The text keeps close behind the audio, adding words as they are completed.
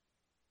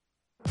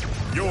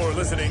You're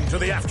listening to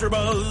the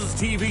AfterBuzz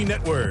TV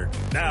Network,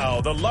 now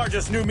the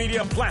largest new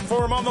media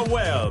platform on the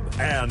web,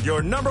 and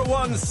your number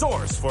one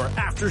source for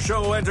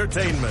after-show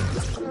entertainment.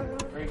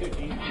 Very good,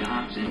 Gene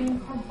Johnson.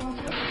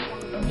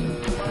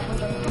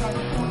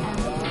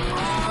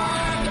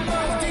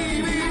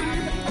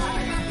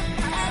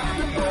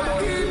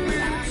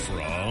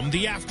 From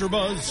the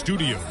AfterBuzz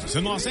Studios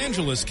in Los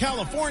Angeles,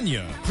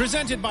 California,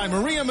 presented by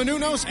Maria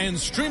Menounos and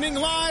streaming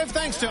live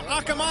thanks to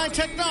Akamai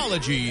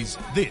Technologies,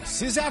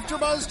 this is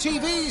AfterBuzz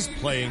TV's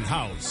Playing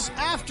House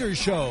After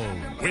Show.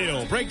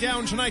 We'll break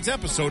down tonight's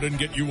episode and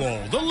get you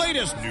all the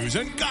latest news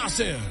and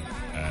gossip.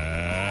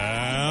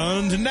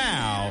 And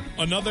now,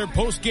 another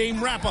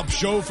post-game wrap-up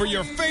show for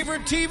your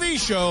favorite TV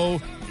show.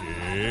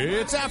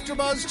 It's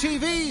AfterBuzz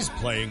TV's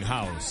Playing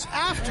House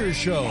After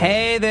Show.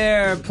 Hey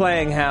there,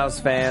 Playing House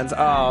fans.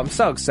 Oh, I'm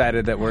so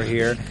excited that we're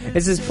here.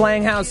 This is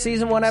Playing House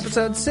Season 1,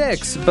 Episode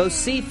 6,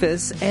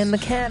 Bocephus and the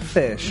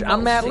Catfish.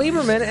 I'm Matt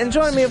Lieberman, and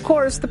join me, of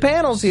course, the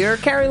panel's here.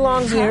 Carrie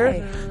Long's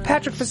here.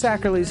 Patrick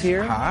Fasackerly's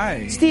here.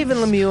 Hi. Stephen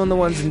Lemieux on the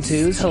ones and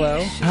twos.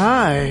 Hello.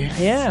 Hi.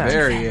 Yeah.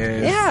 There he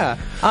is. Yeah.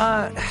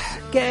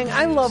 Gang,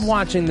 I love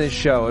watching this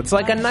show. It's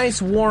like a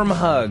nice warm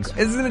hug.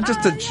 Isn't it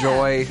just a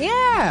joy?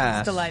 Yeah.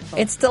 It's delightful.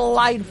 It's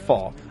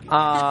delightful.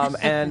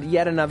 And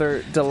yet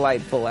another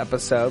delightful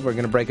episode. We're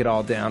going to break it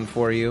all down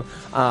for you.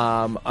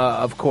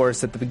 Of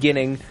course, at the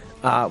beginning,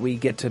 we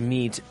get to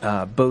meet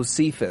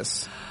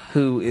Bocephus,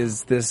 who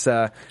is this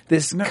kind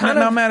of...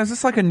 Now, Matt, is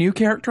this like a new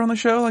character on the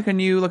show? Like a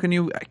new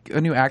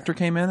actor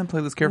came in and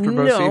played this character,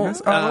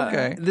 Bocephus? Oh,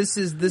 okay. This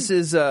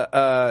is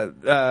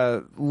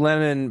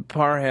Lennon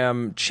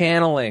Parham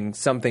channeling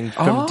something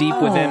from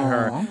deep within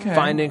her,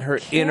 finding her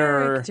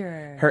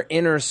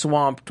inner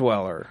swamp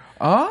dweller.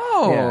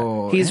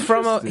 Oh, yeah. He's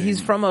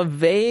from a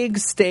vague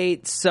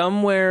state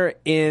somewhere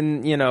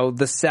in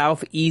the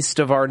southeast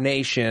of our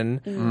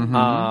nation.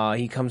 Mm-hmm.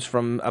 He comes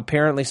from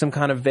apparently some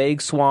kind of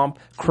vague swamp.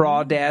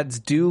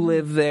 Crawdads do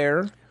live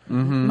there.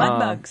 Mm-hmm.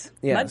 Mudbugs.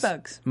 Yes.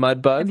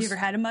 Mudbugs. Have you ever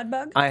had a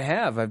mudbug? I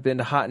have. I've been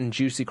to Hot and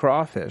Juicy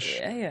Crawfish.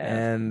 Yeah.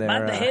 And they're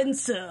But the head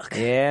suck.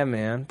 Yeah,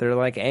 man. They're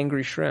like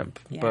angry shrimp,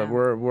 but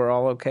we're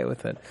all okay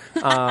with it.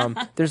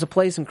 There's a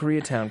place in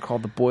Koreatown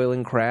called the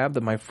Boiling Crab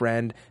that my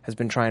friend has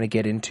been trying to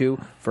get into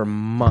for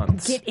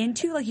months. Get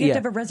into? Like you have to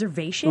have a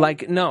reservation?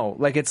 No.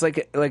 Like it's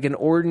like an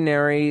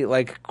ordinary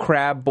like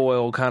crab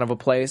boil kind of a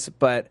place,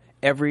 but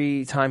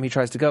every time he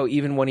tries to go,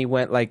 even when he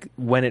went,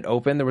 when it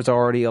opened, there was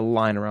already a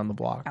line around the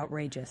block.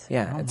 Outrageous.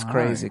 Yeah, it's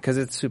crazy because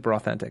it's super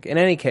authentic. In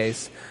any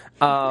case,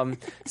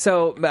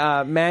 so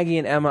Maggie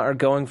and Emma are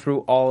going through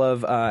all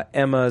of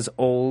Emma's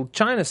old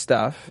China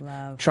stuff,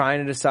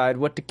 trying to decide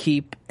what to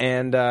keep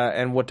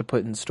and what to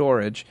put in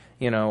storage.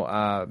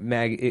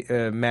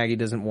 Maggie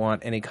doesn't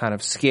want any kind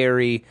of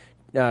scary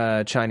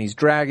Chinese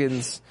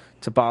dragons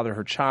to bother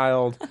her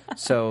child,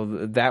 so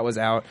that was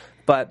out.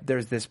 But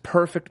there's this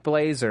perfect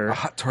blazer. A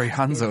Hattori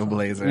Hanzo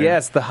blazer.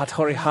 Yes, the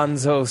Hattori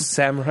Hanzo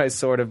samurai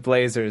sort of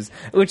blazers.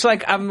 Which,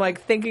 I'm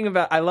thinking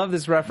about. I love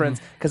this reference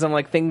because I'm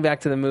thinking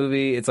back to the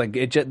movie. It's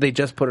they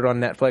just put it on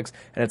Netflix,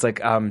 and it's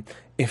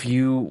if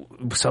you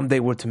someday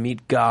were to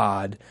meet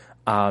God,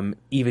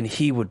 even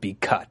he would be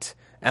cut.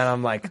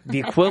 And I'm the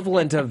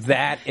equivalent of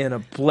that in a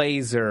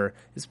blazer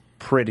is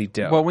pretty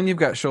dope. Well, when you've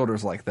got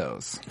shoulders like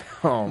those.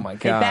 Oh my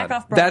god. Back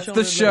off that's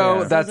the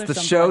show. Yeah. That's the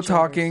show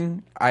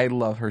talking. I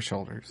love her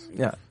shoulders.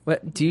 Yeah.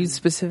 What do you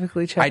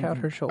specifically check out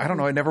her shoulders? I don't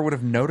know. I never would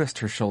have noticed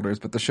her shoulders,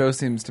 but the show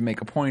seems to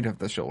make a point of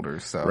the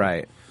shoulders. So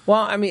right.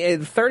 Well,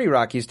 30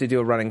 Rock used to do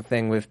a running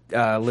thing with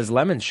Liz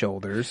Lemon's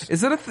shoulders.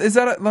 Is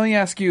that let me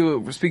ask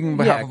you, speaking on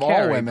behalf of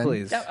Carrie, all women.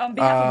 Please. On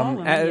behalf of all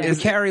women, yes.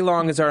 Carrie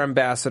Long is our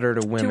ambassador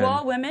to women. To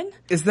all women?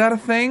 Is that a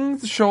thing?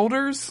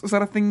 Shoulders? Is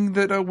that a thing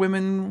that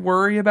women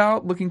worry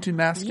about? Looking too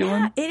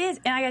masculine? Yeah, it is.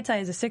 And I gotta tell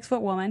you, as a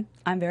 6-foot woman,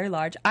 I'm very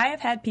large. I have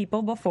had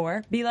people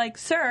before be like,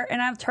 "Sir,"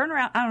 and I've turned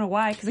around. I don't know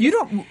why. You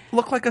don't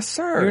look like a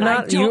sir. You're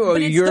not.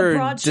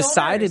 You're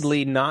decidedly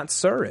shoulders. not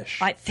sirish.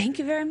 Thank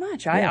you very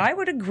much. I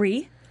would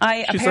agree.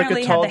 She's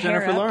apparently like a tall had the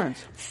Jennifer hair Lawrence.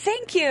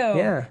 Thank you.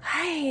 Yeah.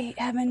 I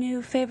am a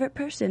new favorite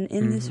person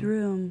in this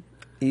room.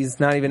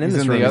 He's not even in He's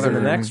this in room. the He's other in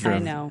the room. next room. I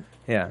know.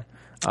 Yeah.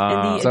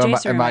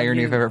 So am I your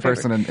new favorite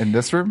person in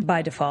this room?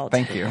 By default.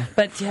 Thank you.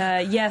 But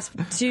yes,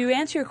 to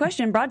answer your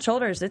question, broad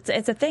shoulders, it's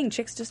a thing.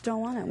 Chicks just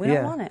don't want it. We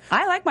don't want it.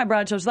 I like my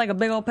broad shoulders, like a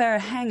big old pair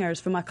of hangers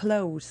for my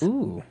clothes.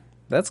 Ooh.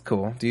 That's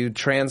cool. Do you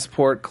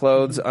transport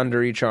clothes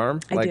under each arm?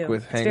 I do.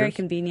 With hangers? It's very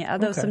convenient,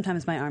 although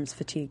sometimes my arms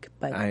fatigue.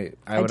 But I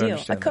would do.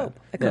 understand I cope.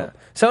 that. Yeah.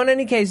 So in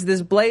any case,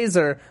 this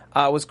blazer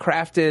was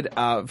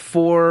crafted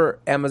for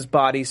Emma's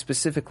body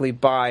specifically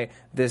by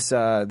this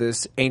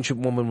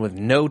ancient woman with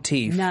no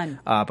teeth. None.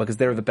 Because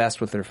they're the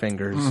best with their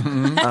fingers.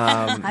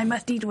 I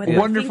must eat with my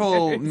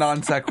Wonderful fingers.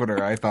 non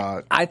sequitur, I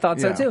thought. I thought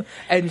so too.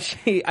 And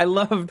I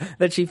love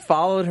that she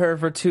followed her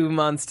for 2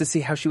 months to see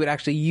how she would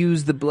actually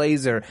use the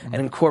blazer and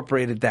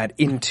incorporated that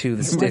into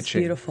the stitching. It's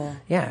beautiful.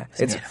 Yeah,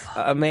 it's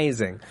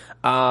amazing.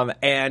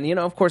 And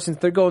of course, since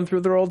they're going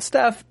through their old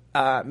stuff,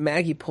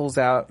 Maggie pulls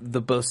out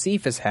the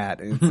Bocephus hat.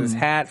 It's this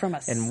hat From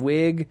a and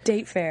wig.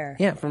 State fair.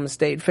 Yeah, from a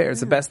state fair. It's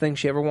the best thing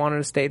she ever wanted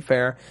at a state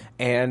fair.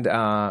 And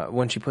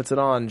when she puts it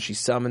on, she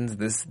summons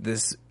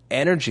this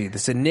energy,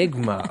 this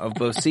enigma of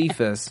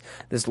Bocephus,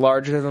 this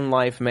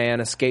larger-than-life man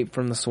escaped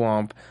from the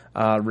swamp,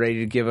 ready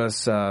to give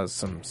us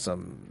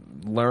some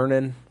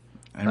learning.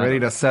 And ready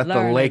to set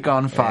the lake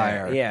on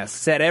fire. Yeah,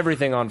 set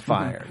everything on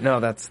fire.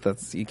 No,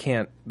 that's you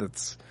can't.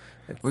 That's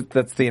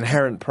the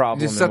inherent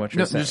problem in what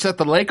you're saying. Just set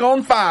the lake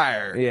on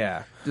fire.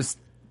 Yeah, Just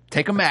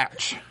take a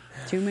match.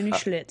 Too many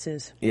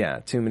schlitzes.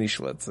 yeah, too many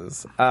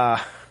schlitzes.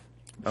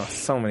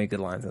 So many good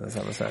lines in this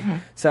episode.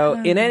 So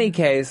in any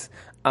case,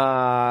 we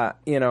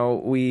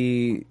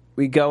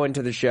go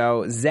into the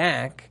show.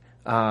 Zach.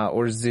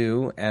 Or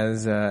Zoo,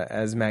 as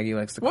Maggie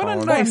likes to call him.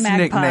 What a nice Magpies.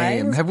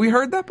 nickname. Have we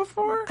heard that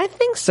before? I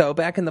think so,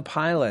 back in the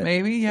pilot.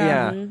 Maybe,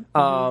 yeah.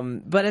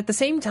 But at the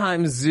same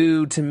time,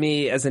 Zoo, to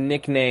me, as a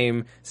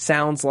nickname,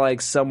 sounds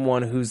like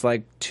someone who's,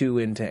 like, too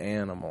into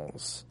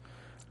animals.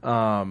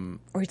 Or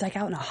he's like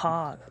out in a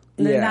hog.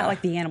 They're Yeah. not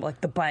like the animal,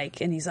 like the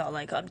bike, and he's all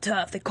like, I'm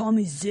tough, they call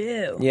me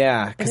Zoo.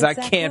 Yeah, because I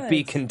It's Zach can't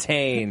be Woods.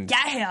 contained.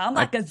 Yeah, I'm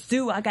like a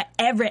zoo. I got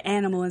every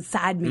animal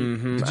inside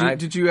me.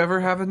 Did you ever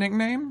have a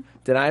nickname?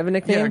 Did I have a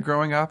nickname? Yeah,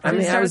 growing up. I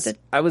mean, start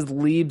I was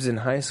Leibs in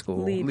high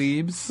school. Leibs.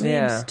 Leibs.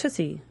 Yeah.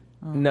 Tussie.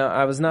 No,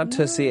 I was not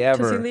Tussie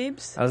ever. Tussie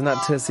Leibs? I was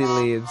not Tussie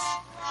Leibs.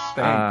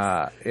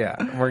 Thanks.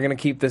 Yeah, we're gonna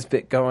keep this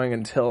bit going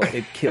until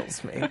it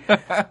kills me.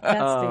 That's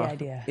the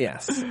idea.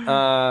 Yes.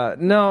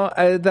 No,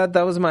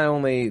 that was my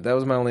only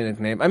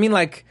nickname. I mean,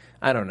 like,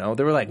 I don't know.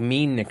 There were like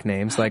mean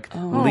nicknames like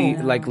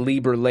like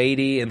Lieber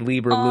Lady and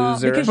Lieber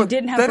Loser. Because you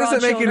didn't have that broad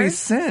doesn't make any shoulders?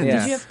 sense. Yeah.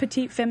 Did you have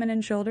petite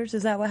feminine shoulders?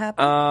 Is that what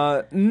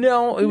happened?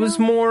 No, it was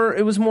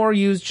more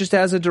used just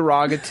as a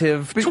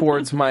derogative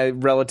towards my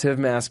relative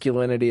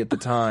masculinity at the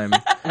time.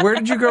 Where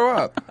did you grow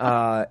up?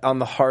 On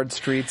the hard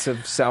streets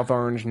of South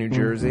Orange, New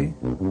Jersey.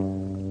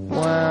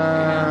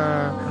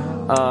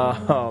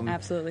 Wow.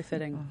 Absolutely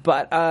fitting.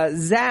 But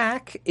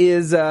Zach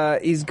is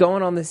he's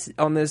going on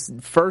this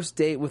first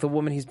date with a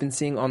woman he's been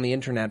seeing on the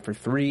internet for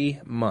 3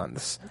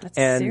 months. That's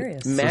and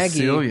serious. Maggie,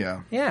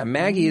 Cecilia. Yeah,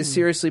 Maggie is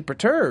seriously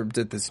perturbed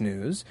at this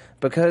news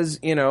because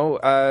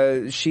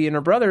she and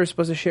her brother are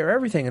supposed to share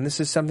everything, and this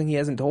is something he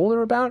hasn't told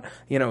her about.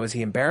 Is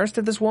he embarrassed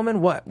at this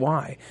woman? What?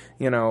 Why?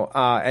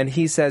 And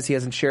he says he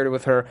hasn't shared it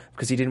with her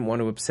because he didn't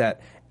want to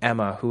upset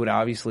Emma, who would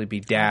obviously be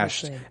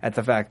dashed at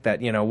the fact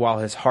that, while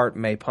his heart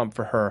may pump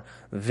for her,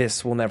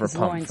 this will never His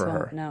pump loins for her.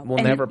 won't, no. Will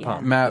And never yeah.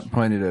 pump. Matt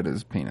pointed at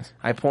his penis.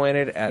 I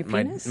pointed at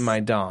Your penis? my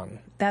dong.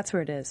 That's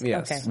where it is.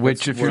 Yes. Okay.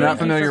 Which, if you're not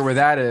familiar where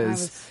that is,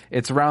 was-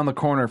 it's around the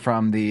corner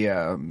from the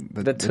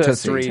Tuss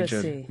Tussie. region.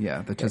 Tussie.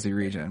 Yeah, the Tussie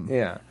region.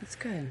 Yeah. That's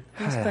good.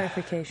 Nice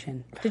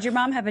clarification. Did your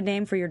mom have a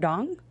name for your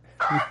dong?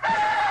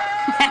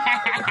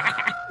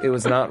 It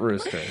was not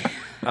Rooster.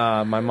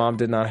 My mom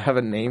did not have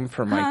a name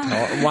for my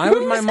dong. Why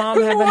would my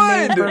mom have a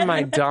name for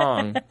my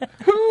dong?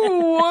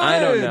 Who would? I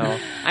don't know.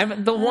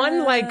 The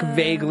one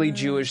vaguely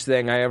Jewish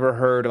thing I ever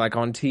heard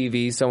on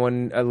TV,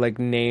 someone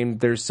named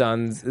their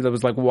sons that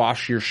was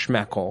wash your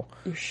schmeckel.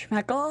 Your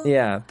schmeckel?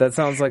 Yeah, that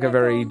sounds like a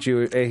very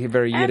Schmeckel. a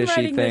very I'm Yiddishy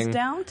writing thing. this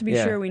down to be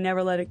Yeah. sure we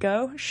never let it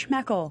go.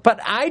 Schmeckel. But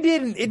I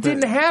didn't. It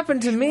didn't happen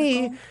to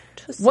me.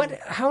 Tussie. What?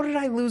 How did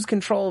I lose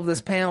control of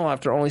this panel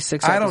after only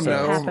 6 I episodes?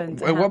 don't know.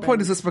 Happens, it At what point happens.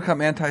 does this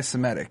become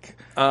anti-Semitic?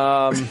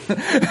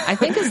 I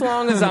think as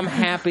long as I'm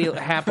happily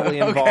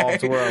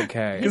involved, we're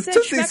okay. Because said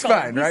Tussie's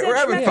schmeckel. fine, He right? said We're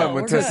having schmeckel. fun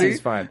with We're good. Tussie.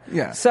 He's fine.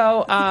 Yeah.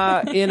 So,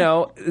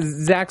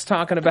 Zach's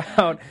talking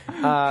about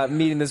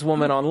meeting this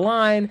woman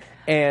online,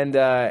 and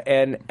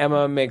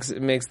Emma makes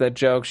that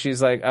joke.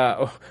 She's like,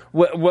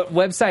 "What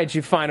website did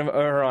you find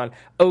her on?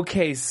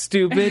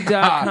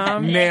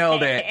 OkStupid.com."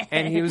 Nailed it.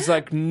 And he was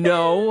like,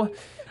 "No,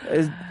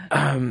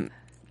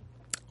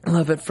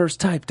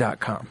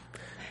 loveatfirsttype.com."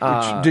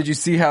 Did you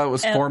see how it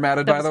was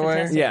formatted, that by was the way?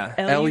 fantastic.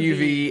 Yeah.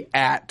 LUV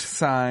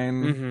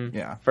 @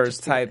 Yeah.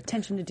 First type.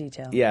 Attention to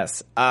detail.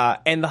 Yes.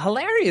 And the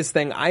hilarious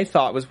thing I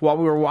thought was while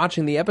we were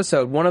watching the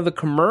episode, one of the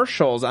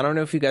commercials, I don't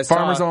know if you guys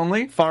Farmers saw it,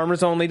 Only?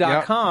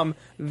 FarmersOnly.com,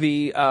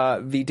 the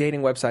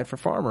dating website for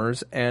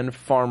farmers and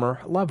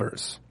farmer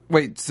lovers.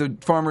 Wait, so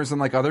farmers and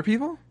other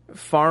people?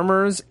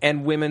 Farmers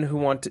and women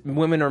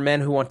or men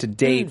who want to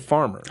date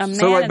farmers. A man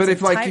So, and but some if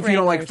tight if you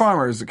don't like wranglers.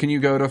 farmers, can you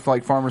go to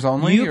Farmers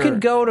Only? You can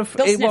go to.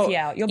 They'll sniff you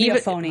out. You'll be a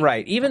phony.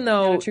 Right. Even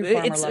though Not a true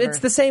farmer it's lover.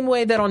 the same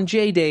way that on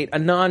JDate, a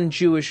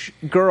non-Jewish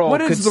girl What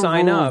could is the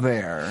sign rule up.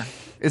 there?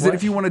 Is it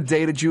if you want to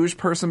date a Jewish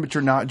person but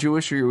you're not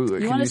Jewish, or can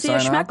want you to see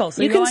a sign up? schmeckel,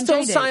 so You go can on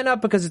still JDate. sign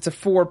up because it's a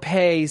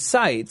for-pay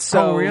site.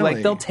 So Oh,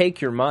 really? they'll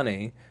take your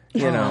money.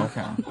 You know.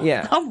 okay.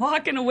 Yeah. I'm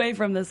walking away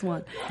from this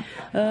one.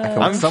 I feel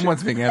like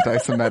someone's being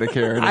anti-Semitic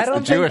here, and I it's the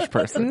don't Jewish think,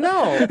 person.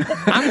 No,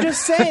 I'm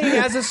just saying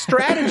as a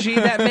strategy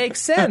that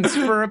makes sense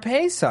for a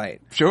pay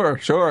site.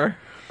 Sure.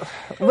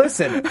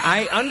 Listen,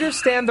 I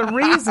understand the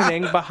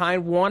reasoning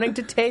behind wanting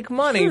to take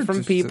money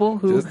from people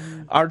who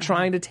are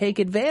trying to take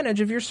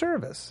advantage of your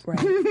service. Right.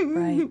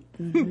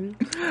 Mm-hmm.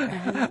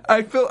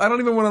 I don't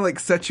even want to like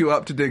set you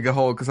up to dig a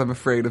hole because I'm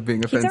afraid of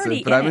being offensive.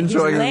 already But I'm in it. He's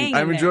enjoying laying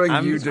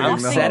you digging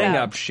I'm the hole. setting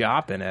up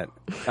shop in it.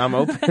 I'm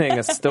opening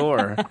a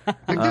store.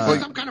 This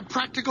is some kind of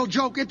practical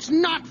joke. It's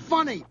not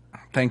funny.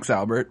 Thanks,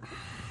 Albert.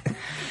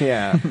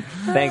 Yeah.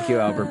 Thank you,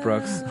 Albert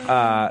Brooks.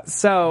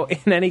 So,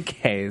 in any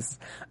case,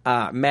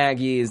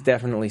 Maggie is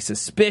definitely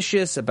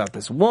suspicious about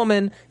this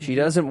woman. She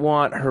doesn't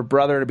want her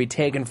brother to be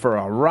taken for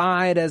a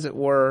ride, as it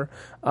were.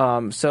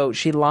 So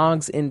she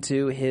logs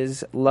into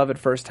his love at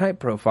first sight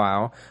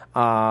profile,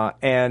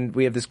 and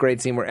we have this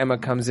great scene where Emma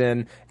comes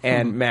in,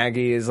 and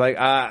Maggie is like,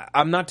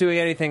 I'm not doing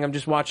anything. I'm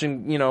just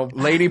watching,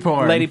 lady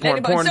porn.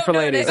 Porn so for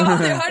ladies. Oh,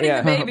 they're hurting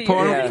the baby.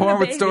 Porn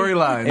with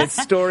storylines.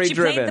 It's story She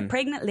driven. played the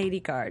pregnant lady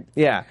card.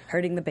 Yeah.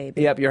 Hurting the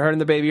baby. Yep, you're hurting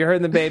the baby. You're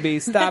hurting the baby.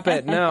 Stop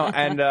it. No.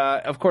 And,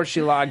 of course,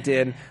 she logged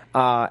in.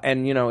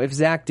 And, if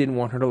Zach didn't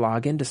want her to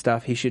log into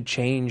stuff, he should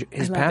change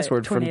his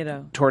password from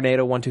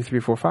Tornado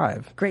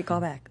 12345. Great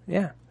callback.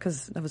 Yeah.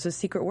 Because that was his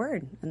secret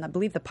word. And I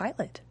believe the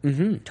pilot.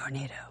 Mm-hmm.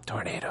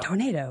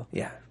 Tornado.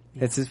 Yeah.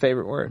 It's his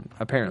favorite word,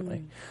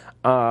 apparently.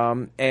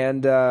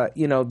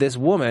 This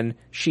woman,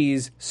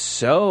 she's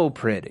so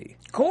pretty.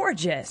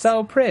 Gorgeous.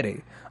 So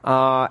pretty.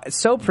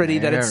 So pretty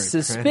that it's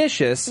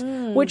suspicious,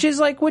 which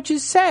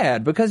is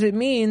sad because it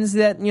means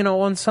that,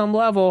 on some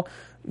level,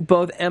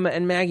 both Emma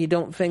and Maggie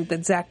don't think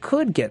that Zach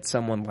could get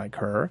someone like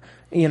her,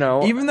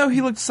 Even though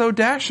he looked so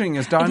dashing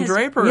as Don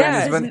Draper.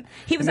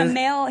 He was a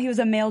male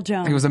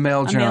Joan. He was a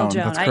male Joan.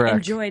 That's correct. I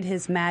enjoyed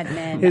his Mad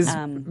Men. His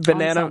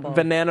ensemble.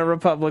 Banana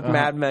Republic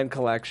Mad Men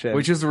collection.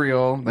 Which is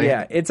real.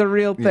 It's a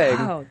real thing.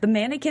 Wow, the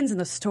mannequins in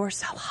the store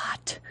so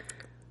hot.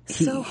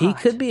 He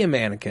could be a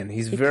mannequin.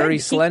 He's very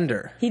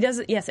slender. He does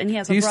it, yes, and he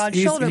has a broad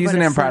shoulder. He's but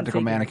an a impractical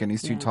slim figure. mannequin.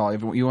 He's too tall.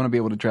 You want to be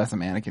able to dress a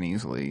mannequin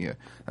easily. A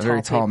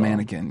very tall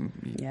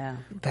mannequin. Yeah.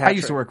 I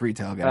used to work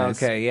retail,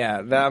 guys. Okay,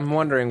 yeah. I'm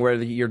wondering where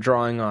you're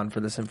drawing on for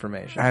this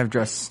information. I have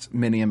dressed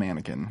many a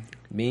mannequin.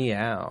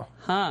 Meow.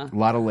 Huh. A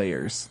lot of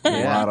layers.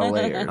 A lot of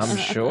layers.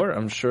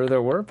 I'm sure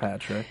there were,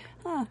 Patrick.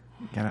 You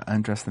gotta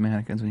undress the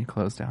mannequins when you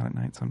close down at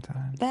night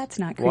sometimes. That's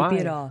not creepy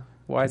at all.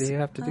 Why do you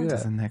have to do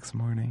that? The next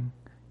morning,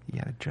 you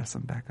gotta dress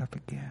them back up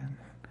again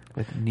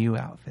with new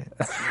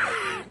outfits.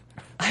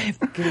 I have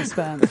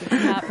goosebumps. It's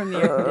not from the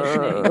air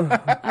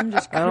conditioning. I'm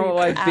just I don't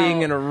like out.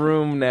 being in a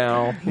room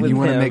now. And you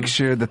want to make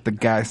sure that the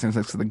guy stands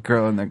next to the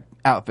girl and their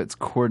outfits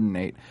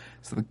coordinate.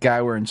 So the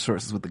guy wearing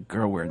shorts is with the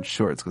girl wearing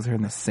shorts because they're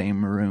in the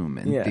same room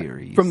in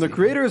theory. From the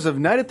creators of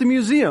Night at the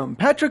Museum,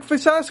 Patrick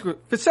Fisaculo.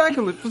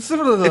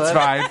 It's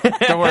fine.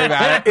 Don't worry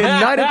about it. In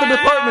Night at the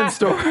Department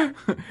Store.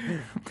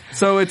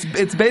 So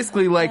it's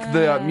basically like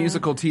the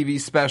musical TV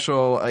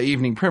special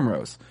Evening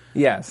Primrose.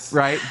 Yes.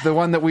 Right? The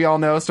one that we all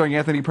know starring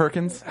Anthony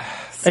Perkins.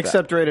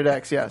 Except Rated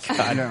X, yes.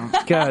 I know.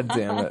 God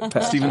damn it.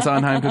 Pat. Stephen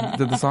Sondheim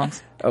did the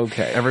songs.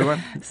 Okay.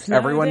 Everyone?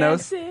 Everyone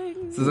knows?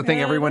 This is a thing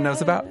everyone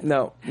knows about?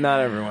 No,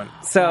 not everyone.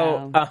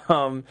 So,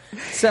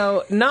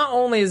 so not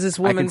only is this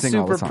woman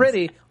super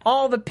pretty,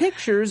 all the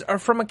pictures are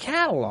from a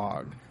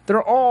catalog.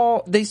 They're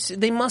all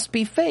they must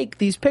be fake,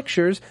 these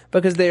pictures,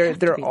 because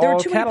they're all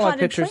catalog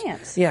pictures.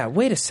 Plants. Yeah,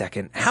 wait a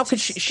second. How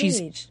could she's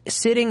staged.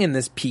 sitting in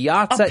this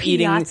piazza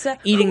eating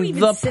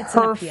the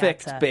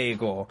perfect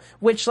bagel,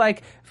 which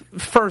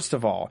first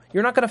of all,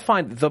 you're not going to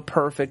find the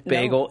perfect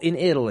bagel in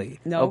Italy.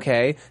 No.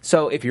 Okay?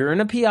 So if you're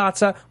in a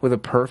piazza with a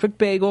perfect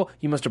bagel,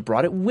 you must have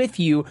brought it with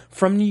you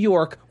from New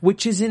York,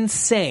 which is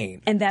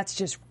insane. And that's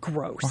just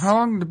gross. Well, how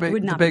long did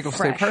the bagel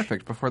stay fresh.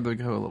 perfect before they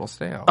go a little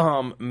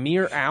stale?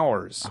 Mere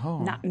hours.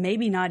 Oh.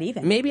 Maybe not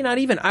even. Maybe not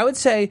even. I would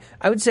say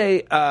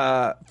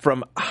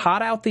from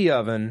hot out the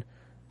oven,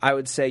 I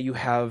would say you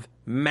have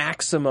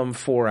maximum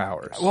 4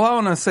 hours. Well, I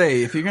want to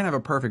say, if you're going to have a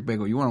perfect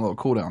bagel, you want a little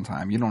cool down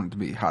time. You don't want it to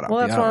be hot out the oven.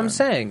 Well, that's what I'm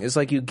saying. Is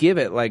you give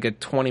it a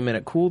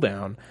 20-minute cool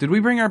down. Did we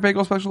bring our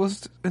bagel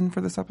specialist in for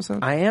this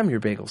episode? I am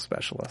your bagel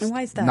specialist. And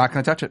why is that? Not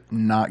going to touch it.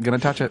 Not going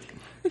to touch it.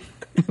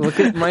 Look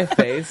at my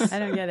face. I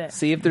don't get it.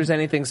 See if there's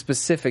anything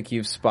specific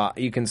you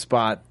can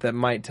spot that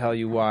might tell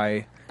you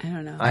why. I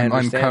don't know. I'm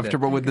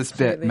uncomfortable with this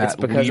bit, Matt. It's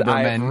because Lieberman.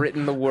 I have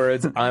written the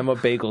words "I'm a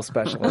bagel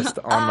specialist"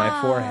 on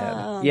my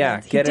forehead.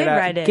 Yeah, he get did it out.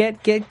 write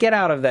it. Get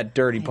out of that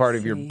dirty part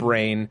of your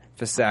brain,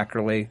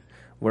 Fisackerly,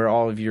 where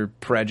all of your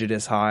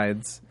prejudice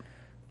hides.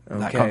 Okay.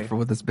 Not comfortable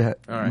with this bit.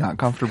 All right. Not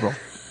comfortable.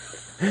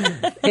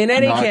 In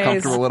any Not case,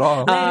 comfortable at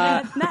all.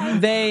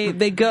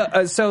 they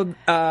go. So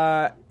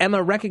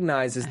Emma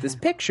recognizes this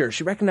picture.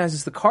 She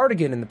recognizes the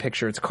cardigan in the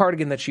picture. It's a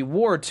cardigan that she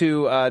wore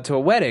to a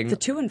wedding. The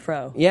to and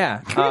fro.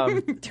 Yeah,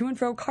 To and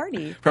fro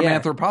Cardi. From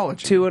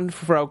Anthropology. To and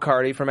fro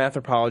Cardi from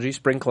Anthropology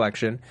Spring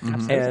Collection,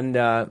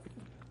 and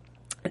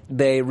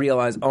they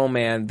realize, oh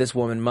man, this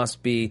woman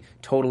must be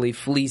totally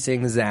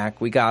fleecing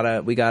Zach. We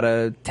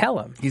gotta tell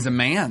him. He's a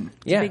man.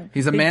 Yeah,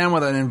 He's a man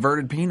with an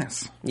inverted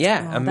penis.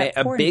 yeah, that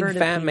a poor big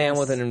inverted fat man penis.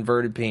 with an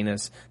inverted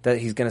penis that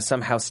he's gonna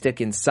somehow stick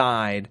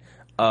inside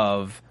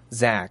of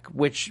Zach,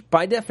 which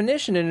by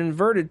definition an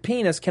inverted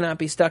penis cannot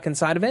be stuck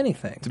inside of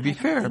anything. To be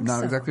fair, I'm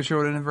not exactly sure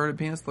what an inverted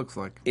penis looks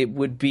like. It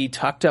would be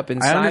tucked up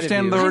inside of you. I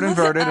understand the word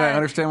inverted, and I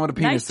understand what a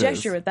penis nice is.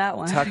 gesture with that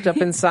one. Tucked up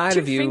inside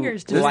of you.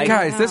 Fingers to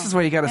Guys, this is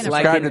why you got to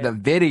subscribe to the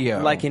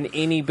video. Like an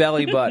innie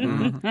belly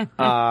button,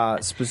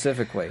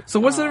 specifically. So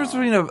what's the difference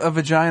between a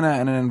vagina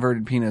and an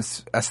inverted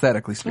penis,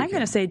 aesthetically speaking? I'm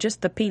going to say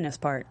just the penis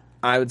part.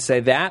 I would say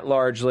that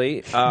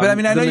largely. But I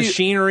mean, I know the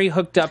machinery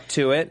hooked up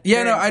to it.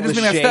 Yeah, no, I just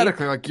mean shape.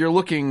 aesthetically. Like you're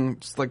looking,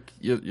 just like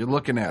you're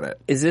looking at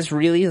it. Is this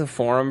really the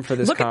forum for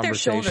this Look at their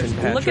conversation, shoulders.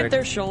 Patrick? Look at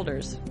their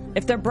shoulders.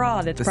 If they're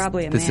broad, it's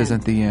probably a man. This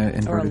isn't the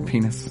inverted Or a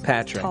penis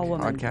Patrick, tall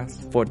woman.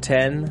 podcast. for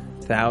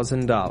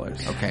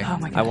 $10,000. Okay. Oh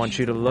my gosh. I want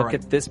you to look Right.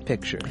 at this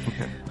picture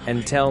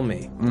and tell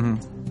me,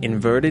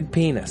 inverted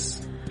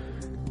penis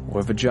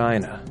or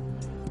vagina?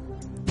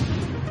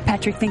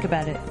 Patrick, think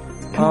about it.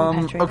 Come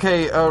on, Patrick.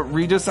 Okay,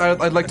 Regis,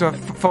 I'd like to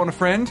phone a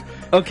friend.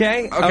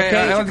 Okay.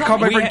 I'd like to call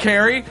my We friend ha-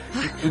 Carrie.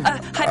 Hi,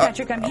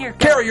 Patrick. I'm here.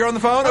 Carrie, you're on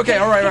the phone. Okay,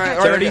 all right.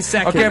 30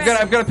 seconds. Okay,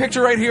 I've got a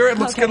picture right here. It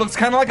looks kind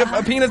of like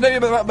a penis, maybe,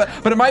 but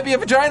it might be a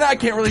vagina. I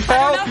can't really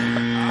tell.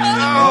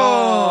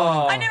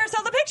 I never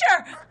saw the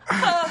picture.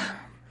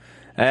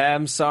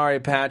 I'm sorry,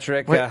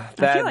 Patrick. Wait. I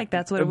feel like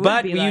that's what it would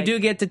But be you like. do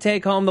get to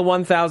take home the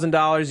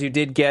 $1,000. You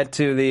did get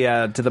to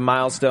the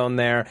milestone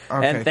there,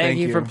 Okay, and thank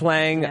you for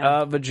playing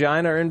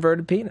vagina or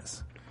inverted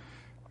penis.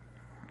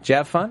 Did you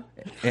have fun?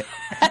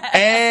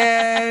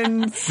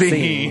 And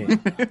scene.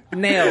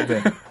 Nailed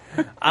it.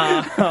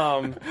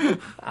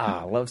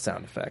 I love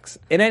sound effects.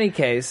 In any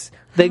case,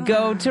 they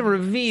go to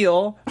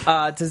reveal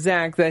to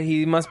Zach that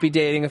he must be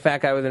dating a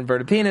fat guy with an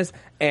inverted penis,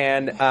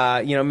 and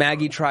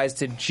Maggie tries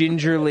to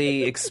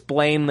gingerly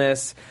explain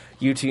this.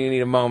 You two need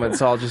a moment,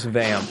 so I'll just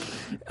vamp.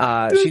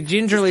 She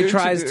gingerly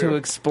tries to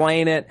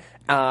explain it.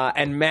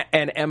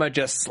 And Emma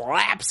just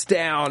slaps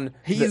down.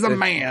 He's a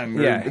man.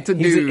 Yeah, It's a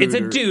dude. It's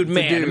a dude,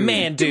 man. A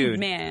man, dude.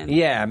 Man.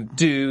 Yeah,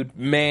 dude,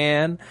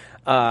 man.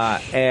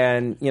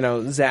 And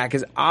Zach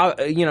is,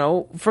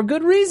 for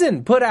good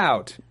reason, put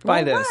out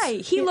by this.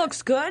 Right. He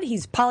looks good.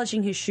 He's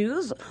polishing his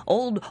shoes,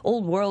 old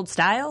world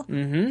style.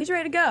 Mm-hmm. He's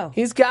ready to go.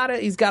 He's got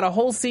a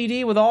whole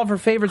CD with all of her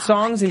favorite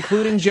songs,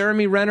 including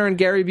Jeremy Renner and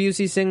Gary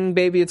Busey singing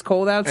 "Baby It's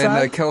Cold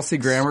Outside." And Kelsey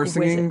Grammer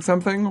singing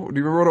something. Do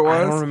you remember what it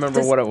was? I don't remember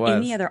Does what it was.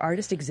 any other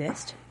artist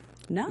exist?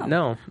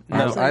 No.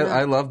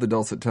 I love the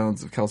dulcet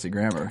tones of Kelsey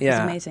Grammer.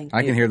 Yeah. It's amazing.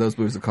 I can hear those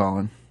blues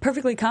calling.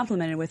 Perfectly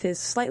complimented with his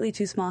slightly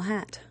too small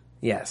hat.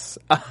 Yes.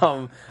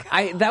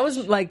 That was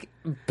like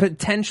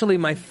potentially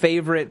my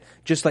favorite,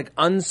 just like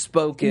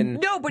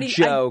unspoken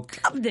joke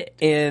I loved it.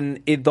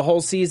 in the whole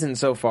season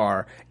so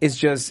far is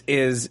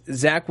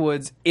Zach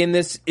Woods in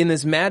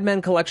this Mad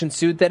Men collection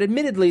suit that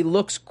admittedly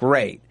looks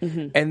great.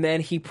 Mm-hmm. And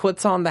then he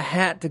puts on the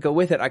hat to go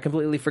with it. I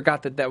completely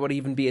forgot that would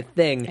even be a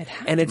thing.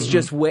 And it's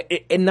just,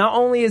 and not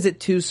only is it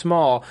too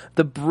small,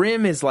 the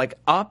brim is like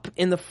up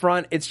in the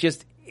front. It's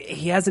just,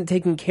 he hasn't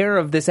taken care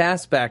of this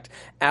aspect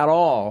at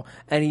all,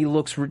 and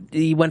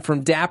he went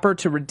from dapper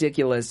to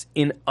ridiculous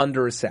in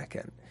under a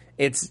second.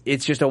 It's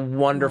just a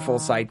wonderful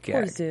sight gag.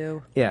 Poor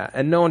Zoo. Yeah,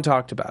 and no one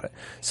talked about it.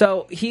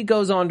 So he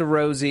goes on to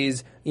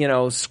Rosie's,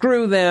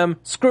 screw them,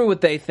 screw what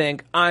they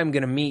think. I'm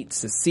going to meet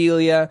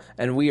Cecilia,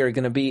 and we are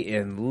going to be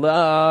in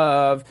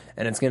love,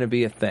 and it's going to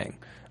be a thing.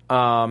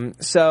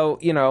 So,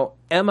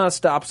 Emma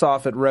stops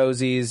off at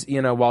Rosie's,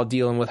 while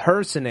dealing with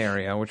her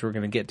scenario, which we're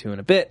going to get to in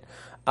a bit.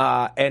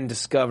 And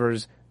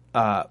discovers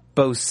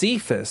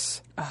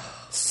Bocephus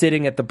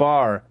sitting at the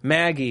bar.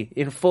 Maggie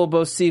in full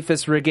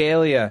Bocephus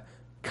regalia,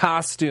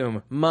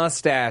 costume,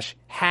 mustache,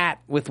 hat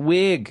with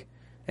wig.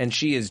 And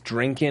she is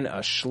drinking a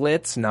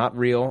Schlitz, not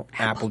real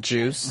apple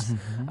juice,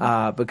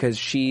 because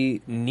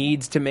she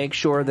needs to make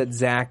sure that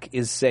Zach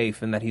is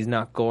safe and that he's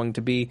not going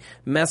to be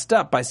messed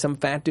up by some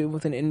fat dude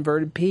with an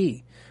inverted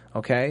P.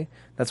 Okay?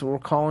 That's what we're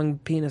calling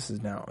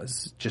penises now.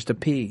 It's just a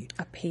P.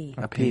 A P.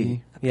 A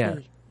P. Yeah.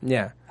 P.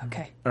 Yeah.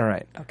 Okay. All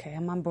right. Okay,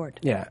 I'm on board.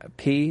 Yeah. A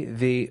P,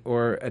 V,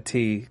 or a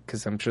T,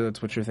 because I'm sure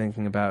that's what you're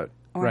thinking about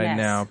Or right an S.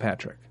 now,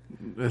 Patrick.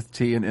 With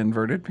T and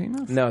inverted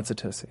penis? No, it's a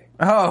tussie.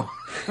 Oh.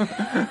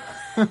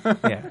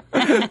 Yeah.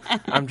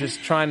 I'm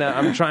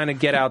trying to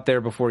get out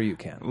there before you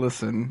can.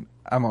 Listen,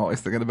 I'm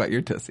always thinking about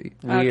your tussie.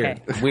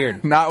 Weird. Okay.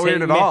 Weird. Not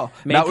weird at all.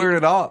 Not weird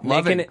at all.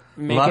 Loving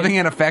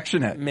and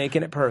affectionate.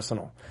 Making it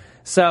personal.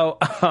 So,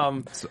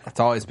 It's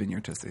always been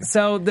your tussie.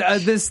 so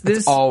this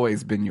It's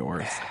always been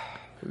yours.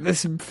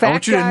 this fat I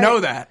want you to guy- know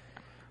that.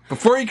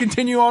 Before you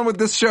continue on with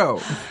this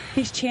show,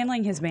 He's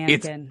channeling his it's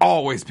mannequin.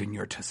 always been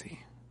your tussie.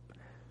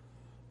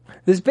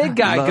 This big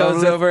guy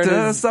goes over and Lift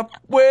us up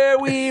where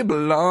we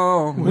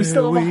belong. We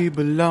still have a-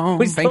 belong.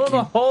 we still Thank have a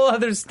you. whole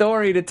other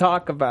story to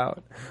talk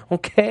about.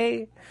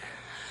 Okay?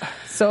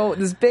 So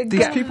this big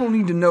These guy... people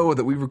need to know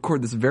that we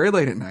record this very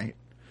late at night.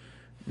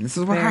 And this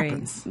is what Very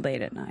happens.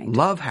 late at night.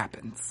 Love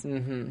happens.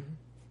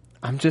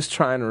 I'm just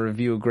trying to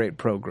review a great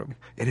program.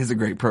 It is a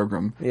great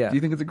program. Yeah. Do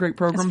you think it's a great It's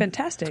program?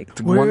 fantastic.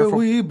 It's wonderful.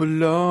 we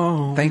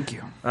belong. Thank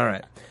you. All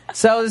right.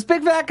 So this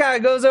big fat guy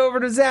goes over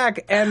to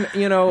Zach, and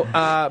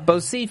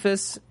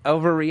Bocephus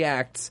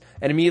overreacts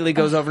and immediately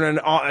goes over and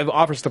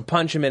offers to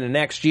punch him in the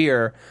next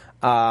year.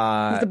 With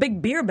a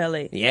big beer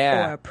belly.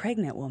 Yeah. Or a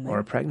pregnant woman. Or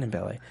a pregnant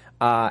belly.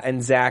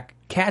 And Zach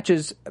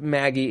catches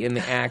Maggie in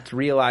the act,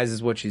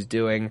 realizes what she's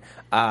doing.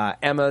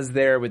 Emma's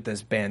there with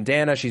this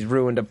bandana. She's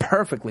ruined a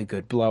perfectly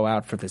good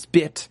blowout for this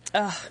bit.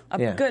 A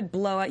good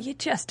blowout. You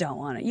just don't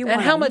want it. You And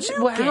want how much?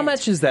 How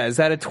much is that? Is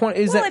that a 20?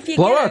 Is Well, that if you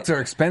Blowouts get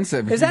are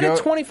expensive. is that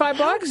a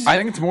 $25? I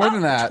think it's more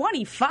than that.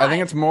 25. I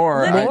think it's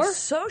more. Live I- at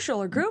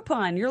Social or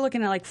Groupon, you're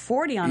looking at like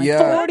 40 on a Yeah.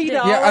 $40.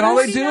 Yeah, and all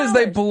they do is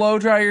they blow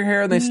dry your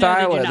hair and they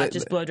style No, they it. do not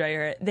just blow dry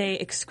your hair. They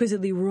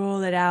exquisitely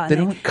roll it out. They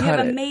And don't you cut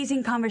have it.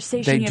 amazing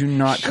conversation. They You do have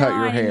not cut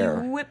your shine, you hair.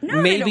 whip- No, they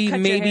don't Maybe cut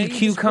your hair. You just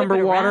cucumber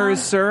whip it water around.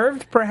 is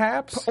served,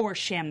 perhaps. Or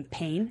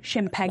champagne.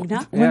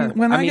 Champagna. Yeah.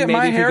 When I mean, get maybe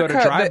my if you hair go to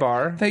cut, Dry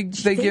Bar. they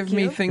give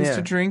me you. things Yeah.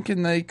 to drink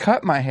and they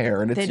cut my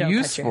hair and it's They don't cut your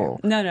useful.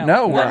 hair. No.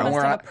 no. One Where, must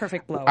where have I, a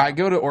perfect blowout. I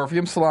go to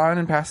Orpheum Salon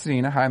in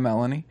Pasadena. Hi,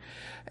 Melanie.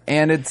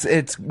 And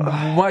it's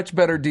much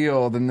better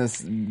deal than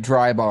this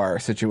Dry Bar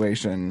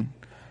situation.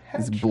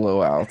 These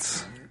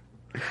blowouts.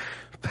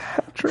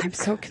 I'm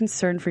so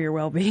concerned for your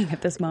well-being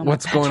at this moment.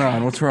 What's going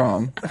on? What's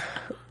wrong?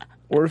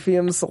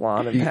 Orpheum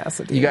Salon in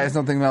Pasadena. You guys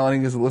don't think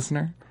Melanie is a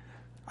listener?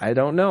 I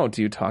don't know.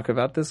 Do you talk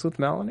about this with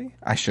Melanie?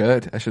 I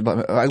should.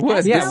 I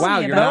would. Yeah, Melanie wow,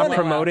 you're about not blowouts.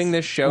 promoting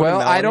this show. Well,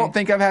 to I Melanie? don't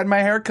think I've had my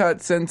hair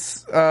cut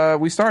since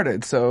we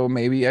started, so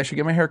maybe I should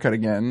get my hair cut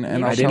again. And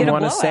You I'll I should didn't get a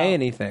want to blowout. say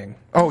anything.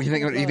 Oh, you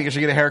think I should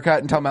get a haircut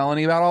and tell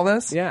Melanie about all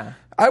this? Yeah.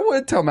 I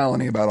would tell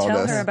Melanie about all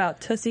Tell this. her about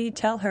Tussie.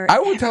 Tell her. I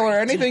would tell her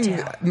every anything.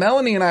 detail.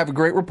 Melanie and I have a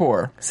great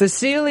rapport.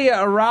 Cecilia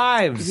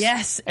arrives.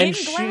 Yes, and in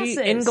she glasses.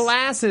 in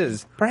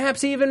glasses,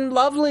 perhaps even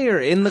lovelier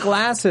in the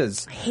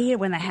glasses. I hate it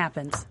when that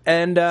happens.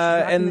 And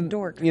rocking the and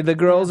dork. the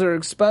girls are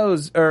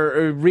exposed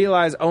or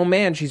realize, oh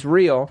man, she's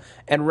real.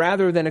 And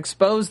rather than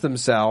expose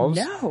themselves,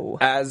 No.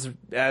 as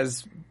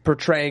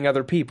portraying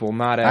other people,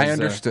 not as I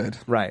understood.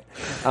 right,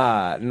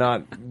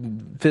 not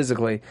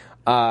physically.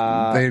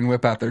 They didn't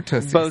whip out their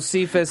tussies.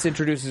 Bocephus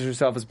introduces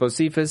herself as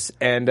Bocephus,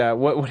 and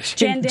what is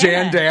she?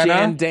 Jandana.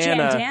 Jandana.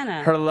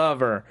 Jandana. Her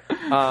lover,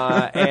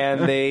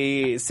 and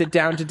they sit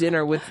down to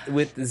dinner with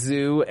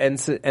Zoo and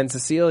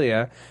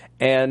Cecilia,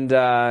 and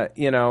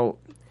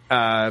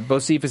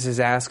Bocephus is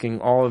asking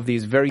all of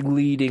these very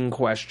leading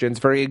questions,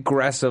 very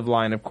aggressive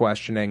line of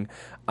questioning,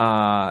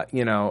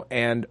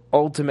 and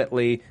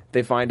ultimately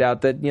they find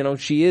out that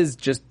she is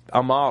just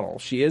a model.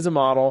 She is a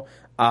model.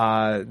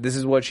 This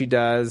is what she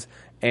does.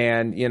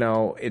 And,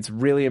 it's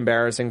really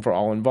embarrassing for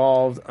all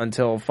involved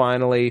until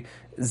finally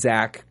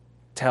Zach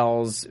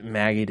tells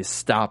Maggie to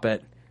stop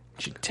it.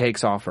 She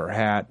takes off her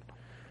hat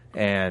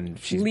and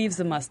she Leaves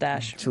the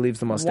mustache. leaves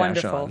the mustache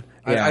Wonderful.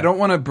 on. I don't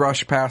want to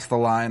brush past the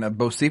line of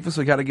Bocephus,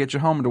 we got to get you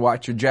home to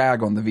watch your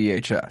Jag on the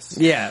VHS.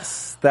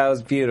 Yes, that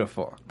was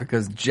beautiful.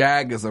 Because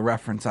Jag is a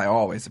reference I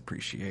always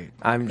appreciate.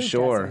 I'm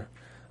sure.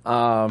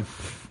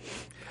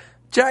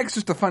 Jag's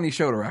just a funny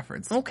show to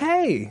reference.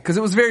 Okay. Because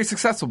it was very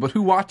successful, but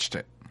who watched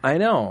it? I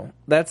know.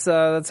 That's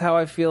how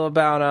I feel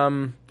about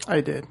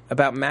I did.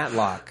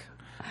 Matlock.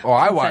 Oh,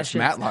 I watched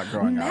Confessions. Matlock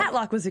growing up.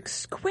 Matlock was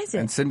exquisite.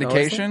 And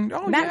syndication?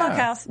 Oh, Matlock yeah.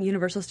 House,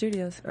 Universal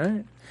Studios. All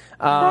right.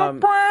 Not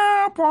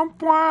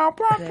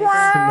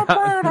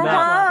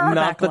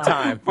Not the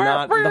time.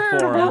 Not the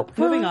forum.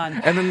 Moving on.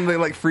 And then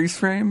they freeze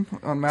frame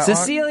on Matlock.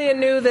 Cecilia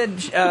knew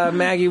that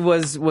Maggie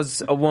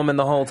was a woman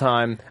the whole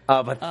time,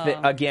 but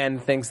again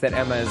thinks that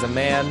Emma is a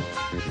man.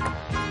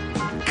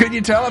 Could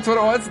you tell that's what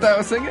it was that I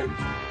was singing?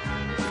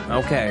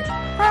 Okay,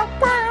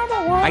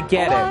 I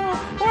get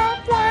it.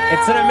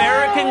 It's an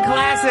American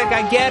classic.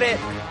 I get it.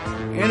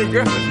 Andy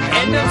Griffith.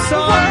 End of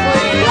song,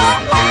 please.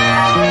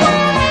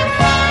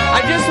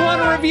 I just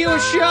want to review a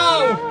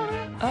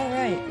show. All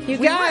right. You We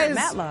were guys- at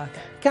Matlock.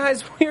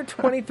 Guys, we're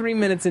 23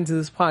 minutes into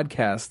this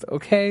podcast,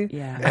 okay?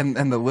 Yeah.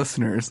 And the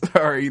listeners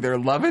are either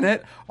loving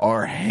it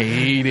or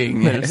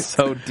hating They're it.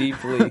 so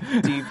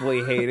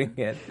deeply hating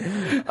it.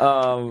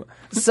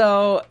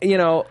 So,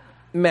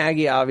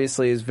 Maggie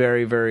obviously is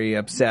very, very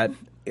upset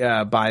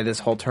by this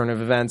whole turn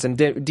of events and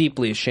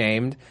deeply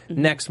ashamed.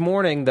 Mm-hmm. Next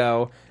morning,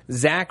 though,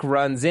 Zach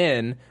runs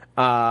in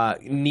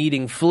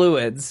needing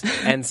fluids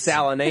and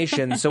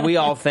salination, so we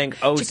all think,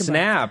 oh,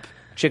 snap.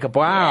 Chicka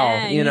wow,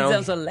 Yeah, he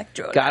needs those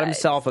electrolytes. got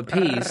himself a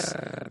piece.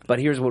 But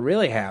here's what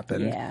really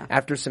happened. Yeah.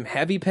 After some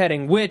heavy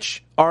petting,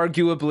 which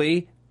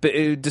arguably,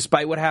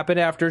 despite what happened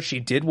after,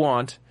 she did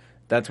want.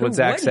 That's what Who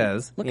Zach wouldn't?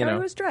 says. Look how he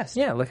was dressed.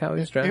 Yeah, look how he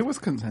was dressed. It was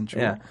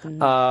consensual.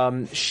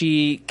 Yeah.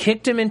 She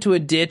kicked him into a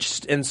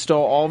ditch and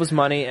stole all of his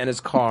money and his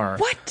car.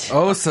 What?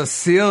 Oh,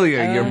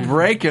 Cecilia, you're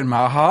breaking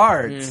my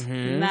heart.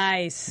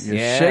 Nice. You're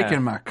Yeah.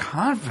 shaking my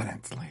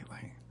confidence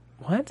lately.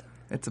 What?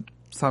 It's a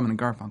Simon and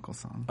Garfunkel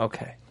song.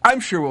 Okay. I'm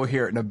sure we'll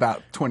hear it in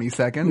about 20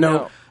 seconds.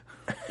 No.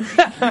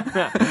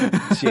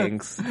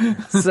 Jinx.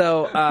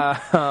 So,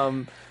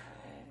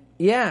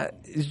 Yeah,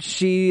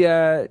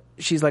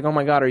 she's like, "Oh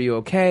my God, are you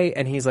okay?"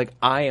 And he's like,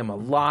 "I am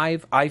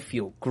alive. I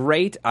feel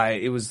great.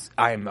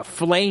 I'm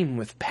aflame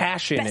with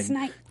passion Best and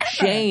night ever."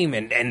 shame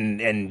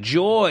and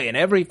joy and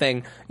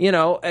everything." You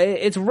know,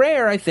 it's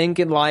rare, I think,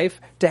 in life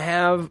to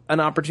have an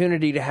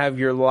opportunity to have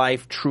your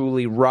life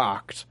truly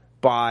rocked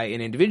by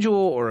an individual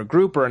or a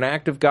group or an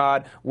act of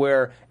God,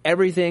 where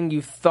everything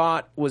you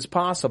thought was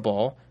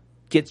possible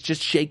gets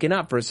just shaken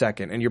up for a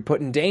second, and you're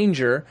put in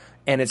danger,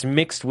 and it's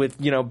mixed with,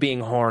 you know, being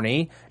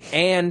horny,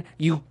 and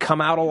you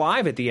come out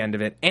alive at the end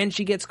of it, and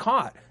she gets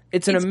caught.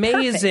 It's an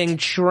amazing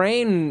perfect.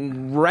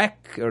 train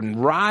wreck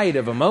and ride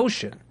of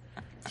emotion.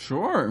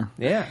 Sure.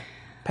 Yeah.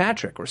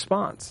 Patrick,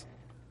 response.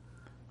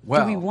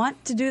 Well, Do we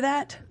want to do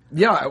that?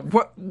 yeah.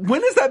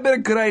 When has that been a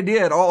good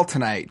idea at all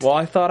tonight? Well,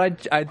 I thought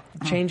I'd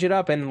change it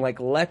up and,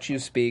 like, let you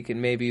speak,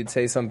 and maybe you'd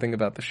say something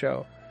about the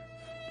show.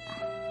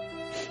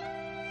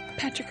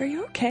 Patrick, are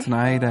you okay?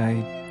 Tonight, I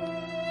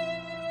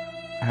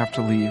have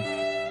to leave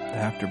the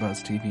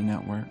AfterBuzz TV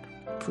network.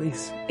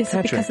 Please. Is it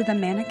Patrick. because of the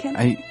mannequin?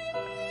 I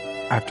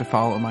have to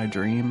follow my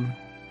dream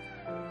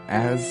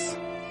as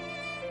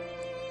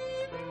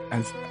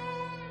an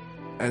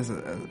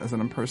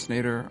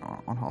impersonator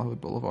on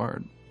Hollywood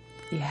Boulevard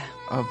Yeah.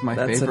 of my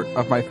That's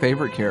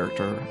favorite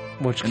character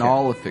Which in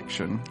all of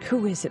fiction,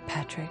 Who is it,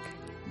 Patrick?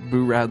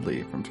 Boo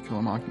Radley from To Kill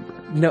a Mockingbird.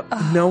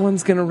 No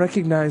one's going to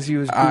recognize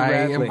you as Boo I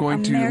Radley. am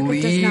going to America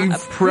does leave not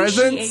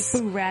presents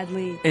appreciate Boo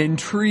Radley. and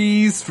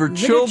trees for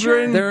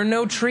children. There are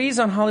no trees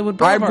on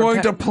Hollywood I'm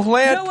Boulevard. going to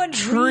plant No one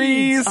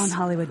trees. reads on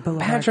Hollywood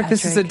Boulevard. Patrick,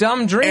 this is a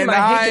dumb dream. And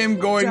I hate I'm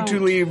going to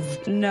Don't.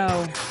 leave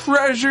No.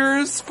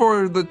 treasures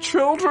for the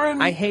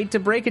children. I hate to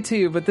break it to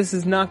you, but this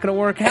is not going to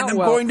work and out I'm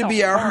well. going to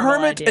be a horrible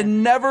hermit idea.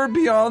 and never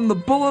be on the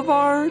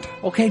boulevard.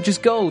 Okay,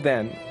 just go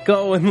then.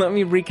 Go and let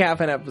me recap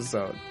an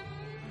episode.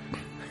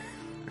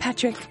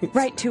 Patrick,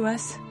 write to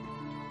us.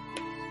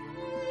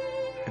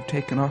 I've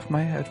taken off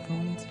my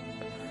headphones.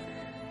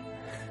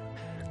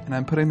 And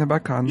I'm putting them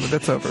back on, but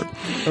it's over.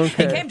 He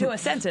came to a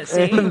senses,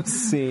 see? End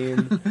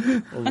scene.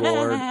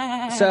 Lord.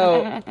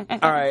 So,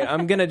 all right,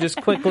 I'm going to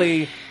just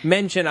quickly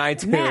mention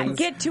iTunes. Matt,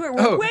 get to it.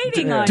 We're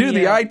waiting on do you.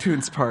 the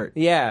iTunes part.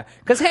 Yeah,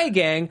 because hey,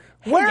 gang,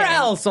 where gang.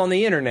 else on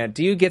the internet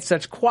do you get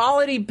such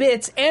quality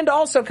bits and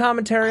also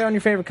commentary on your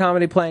favorite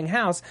comedy playing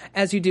house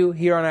as you do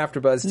here on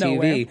AfterBuzz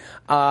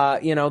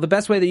TV? You know, the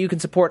best way that you can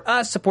support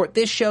us, support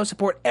this show,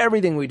 support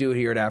everything we do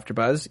here at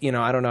AfterBuzz. You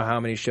know, I don't know how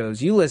many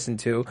shows you listen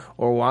to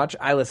or watch.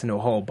 I listen to a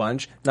whole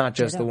bunch, not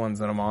just the ones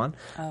that I'm on.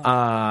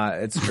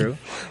 It's true.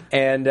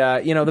 And,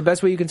 you know, the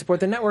best way you can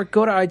support the network,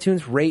 go to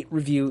iTunes, rate,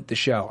 review the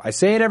show. I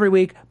say it every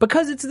week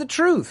because it's the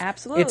truth.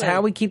 Absolutely. It's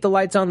how we keep the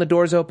lights on, the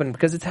doors open,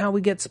 because it's how we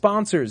get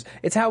sponsors.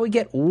 It's how we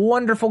get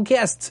wonderful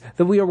guests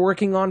that we are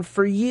working on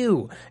for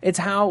you. It's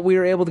how we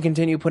are able to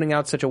continue putting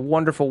out such a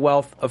wonderful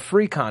wealth of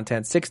free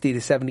content, 60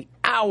 to 70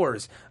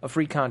 hours of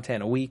free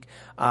content a week.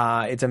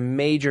 It's a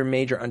major,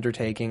 major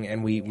undertaking,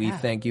 and we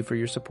thank you for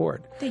your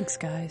support. Thanks,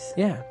 guys.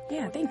 Yeah.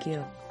 Yeah, thank you.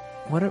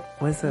 What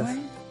is this? What?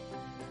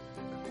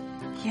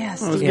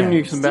 Yes. I was giving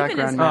you some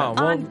background. Matt. Oh,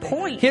 well, on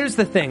point. Here's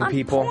the thing, On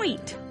people.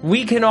 point.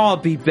 We can all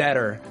be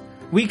better.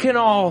 We can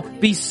all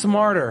be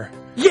smarter.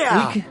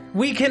 Yeah.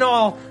 We can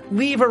all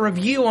leave a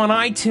review on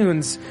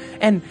iTunes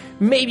and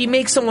maybe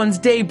make someone's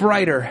day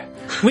brighter.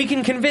 We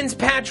can convince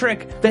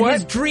Patrick that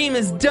his dream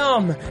is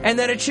dumb and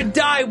that it should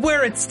die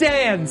where it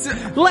stands.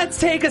 Let's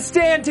take a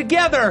stand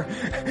together.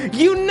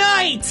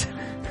 Unite!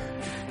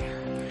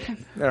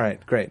 All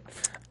right, great.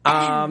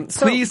 So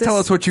Please tell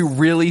us what you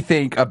really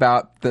think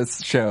about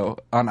this show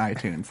on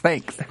iTunes.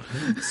 Thanks.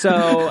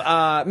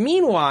 So,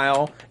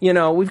 meanwhile, you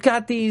know, we've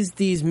got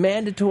these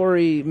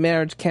mandatory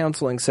marriage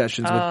counseling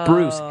sessions with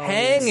Bruce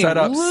hanging Set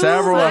up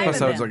several Five of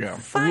episodes them. ago.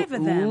 5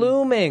 of them.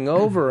 looming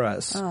over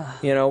us.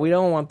 You know, we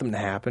don't want them to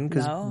happen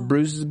because No.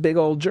 Bruce is a big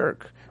old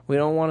jerk. We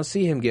don't want to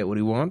see him get what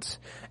he wants.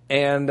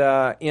 And,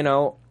 you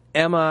know,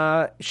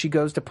 Emma, she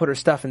goes to put her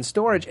stuff in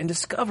storage and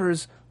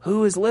discovers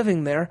who is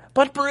living there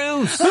but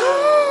Bruce.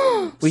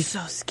 So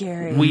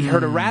scary. We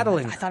heard a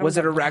rattling. thought it Was was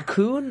it a a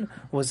raccoon?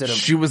 Was it a...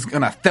 She was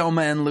gonna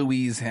Thelma and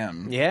Louise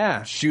him.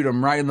 Yeah. Shoot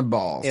him right in the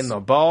balls. In the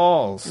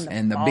balls.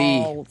 And the bee.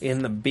 Balls.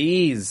 In the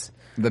bees.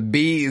 The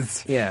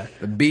bees. Yeah.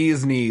 The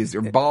bees' knees.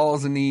 Your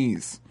balls and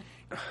knees.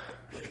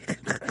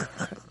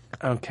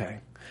 Okay.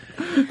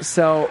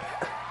 So...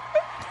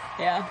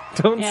 Yeah.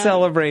 Don't Yeah.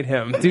 celebrate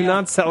him. Do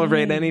not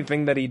celebrate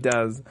anything that he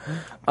does.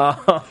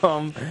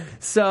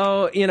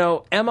 So, you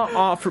know,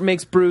 Emma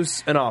makes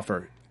Bruce an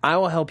offer. I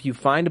will help you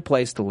find a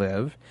place to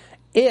live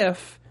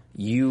if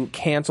you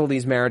cancel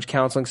these marriage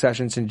counseling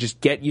sessions and just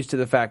get used to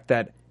the fact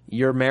that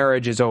your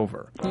marriage is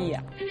over.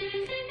 Yeah.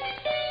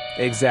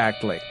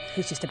 Exactly.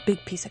 He's just a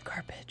big piece of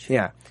garbage.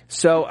 Yeah.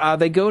 So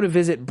they go to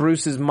visit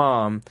Bruce's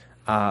mom,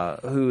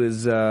 who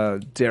is,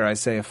 dare I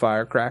say, a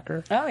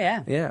firecracker. Oh,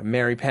 yeah. Yeah,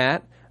 Mary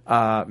Pat.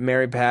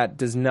 Mary Pat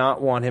does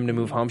not want him to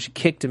move home. She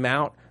kicked him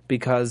out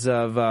because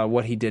of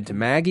what he did to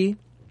Maggie.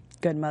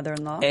 Good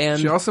mother-in-law. And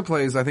She also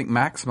plays, I think,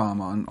 Mac's mom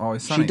on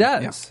Always Sunny. she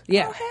does.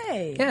 Yeah. Oh,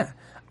 hey. Yeah.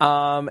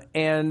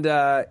 And,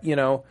 you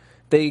know,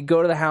 they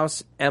go to the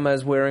house. Emma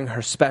is wearing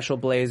her special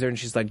blazer, and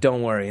she's like,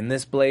 don't worry. In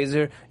this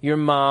blazer, your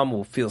mom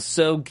will feel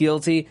so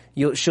guilty.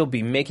 She'll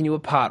be making you a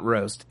pot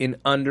roast in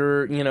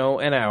under,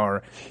 an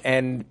hour.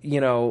 And,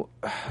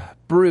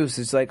 Bruce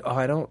is like, oh,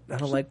 I don't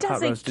like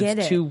pot roast.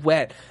 It's too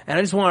wet. And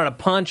I just wanted to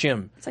punch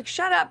him. It's like,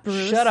 shut up,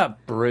 Bruce. Shut up,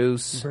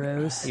 Bruce.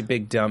 You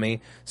big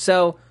dummy.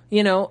 So,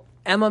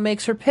 Emma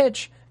makes her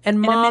pitch. And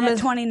mom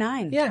is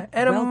 29. Yeah,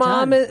 and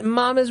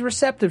mom is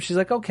receptive. She's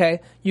like,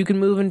 okay, you can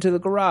move into the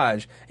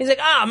garage. He's like,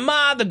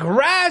 Ma, the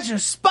garage,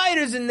 there's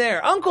spiders in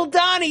there. Uncle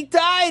Donnie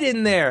died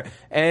in there.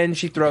 And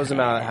she throws him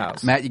out of the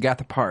house. Matt, you got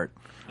the part.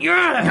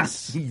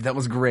 Yes! That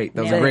was great.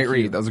 That was a great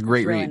read. That was a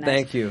great read. Nice.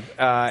 Thank you.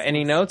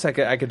 Any notes?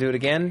 I could do it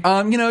again?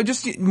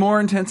 Just more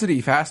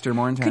intensity, faster,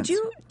 more intense. Could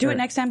you do it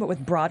next time, but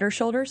with broader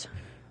shoulders?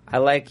 I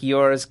like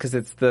yours because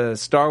it's the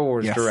Star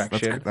Wars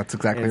direction. That's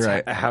exactly it's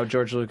right. How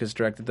George Lucas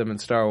directed them in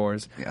Star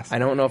Wars. Yes. I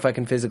don't know if I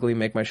can physically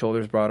make my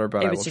shoulders broader, but I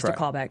will try. It was just a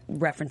callback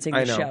referencing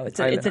the show. It's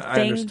a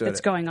thing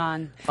that's going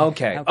on.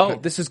 Okay. Oh,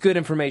 this is good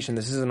information.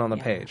 This isn't on the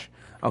page.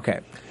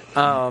 Okay.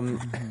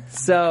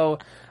 So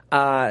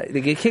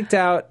they get kicked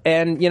out,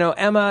 and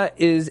Emma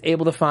is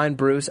able to find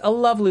Bruce a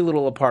lovely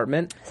little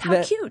apartment.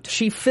 How cute!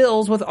 She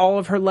fills with all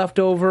of her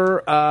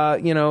leftover,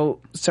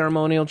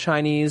 ceremonial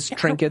Chinese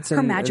trinkets her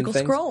and magical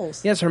things.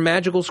 Scrolls. Yes, her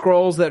magical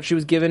scrolls that she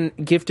was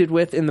gifted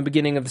with in the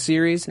beginning of the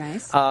series.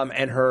 Nice.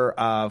 And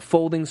her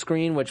folding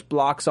screen, which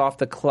blocks off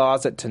the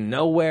closet to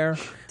nowhere.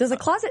 Does a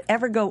closet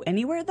ever go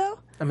anywhere, though?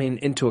 I mean,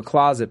 into a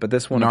closet, but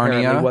this one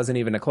apparently wasn't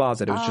even a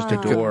closet. It was just a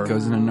door. It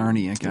goes into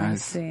Narnia,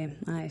 guys.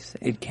 I see.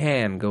 It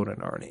can go to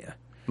Narnia.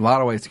 A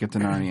lot of ways to get to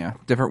Narnia.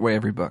 Different way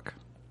every book.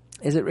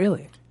 Is it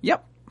really?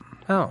 Yep.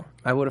 Oh,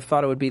 I would have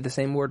thought it would be the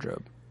same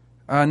wardrobe.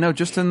 No,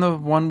 just in the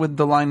one with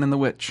the Lion and the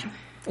Witch.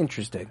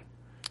 Interesting.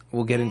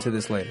 We'll get into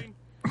this later.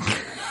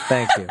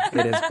 Thank you.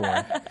 It is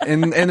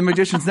boring. In The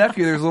Magician's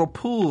Nephew, there's little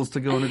pools to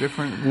go into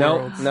different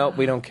worlds. Nope,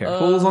 we don't care.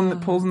 Pools in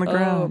the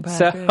ground.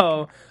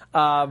 So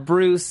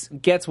Bruce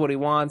gets what he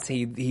wants.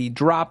 He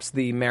drops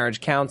the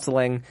marriage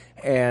counseling,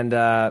 and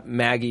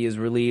Maggie is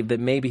relieved that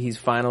maybe he's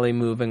finally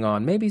moving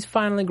on. Maybe he's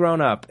finally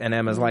grown up. And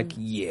Emma's like,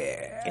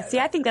 yeah. See,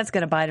 I think that's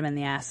going to bite him in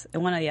the ass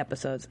in one of the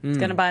episodes. It's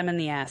going to bite him in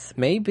the ass.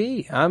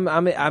 Maybe.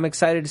 I'm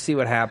excited to see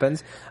what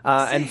happens.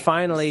 And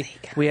finally,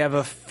 we have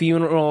a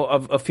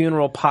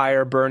funeral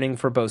pyre burning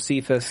for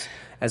Bocephus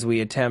as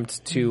we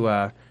attempt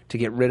to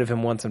get rid of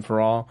him once and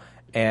for all.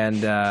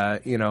 And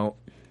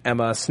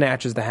Emma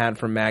snatches the hat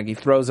from Maggie,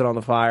 throws it on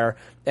the fire,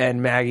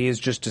 and Maggie is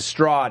just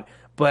distraught.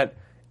 But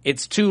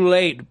it's too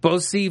late.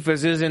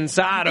 Bocephus is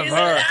inside of her.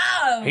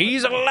 Alive.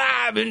 He's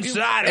alive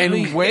inside of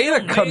me. And way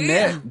to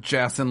commit,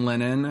 Jess and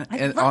Lennon,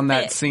 on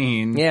that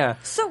scene. Yeah.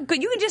 So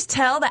good. You can just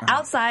tell that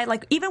outside,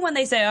 like, even when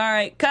they say, all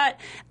right, cut,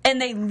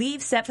 and they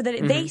leave set for the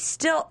day, they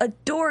still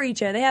adore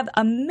each other. They have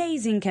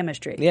amazing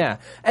chemistry. Yeah.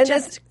 And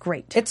just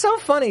great. It's so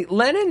funny.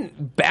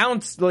 Lennon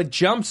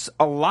jumps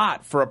a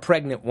lot for a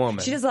pregnant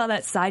woman. She does a lot of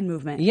that side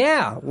movement.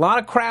 Yeah. A lot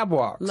of crab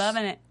walks.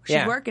 Loving it.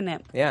 She's working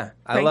it. Yeah.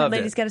 I Pregnant love it.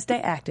 ladies got to stay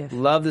active.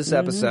 Love this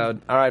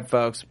episode. All right,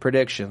 folks.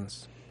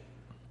 Predictions.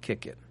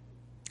 Kick it.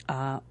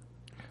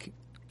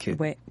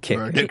 Wait. Kick.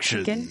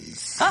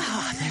 Predictions.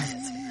 Oh, there it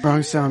is. Wrong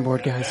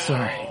soundboard, guys.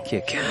 Sorry.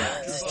 Kick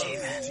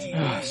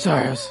it.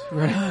 Sorry, I was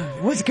ready.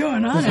 What's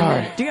going on? It's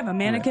hard. Do you have a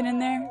mannequin in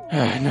there?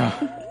 No.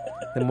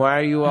 Then why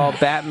are you all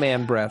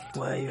Batman breathed?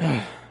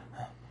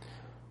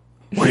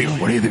 What do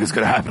you think is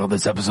going to happen on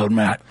this episode,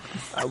 Matt?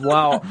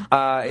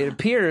 It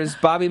appears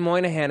Bobby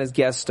Moynihan is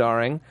guest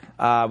starring.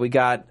 We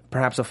got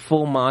perhaps a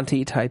full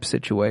Monty type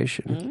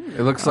situation.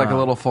 It looks like a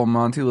little full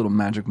Monty, little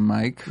Magic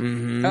Mike.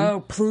 Mm-hmm.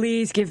 Oh,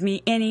 please give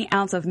me any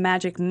ounce of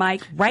Magic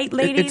Mike, right,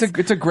 ladies?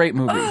 It's a great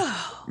movie.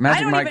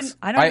 Magic Mike's.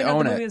 I don't even know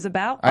what the movie is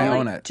about. I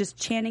own it. Just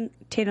chanting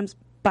Tatum's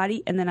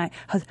body, and then I.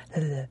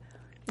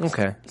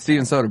 Okay.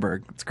 Steven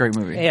Soderbergh. It's a great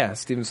movie. Yeah,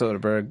 Steven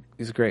Soderbergh.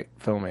 He's a great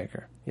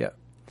filmmaker. Yeah.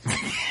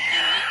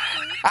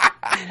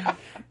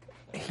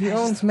 He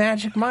owns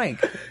Magic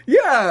Mike.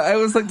 Yeah, it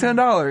was like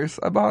 $10.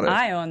 I bought it.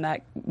 I own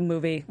that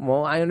movie.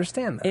 Well, I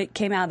understand that. It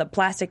came out of the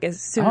plastic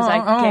as soon as I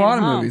came own a lot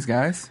home. of movies,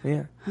 guys.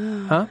 Yeah.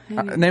 Huh?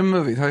 Name a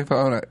movie. Tell you if I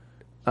own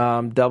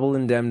it. Double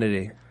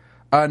Indemnity.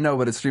 No,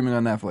 but it's streaming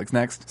on Netflix.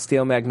 Next.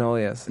 Steel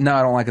Magnolias. No,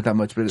 I don't like it that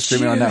much, but it's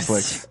streaming on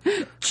Netflix.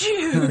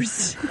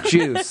 Juice.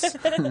 Juice.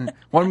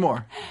 One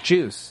more.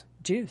 Juice.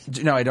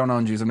 No, I don't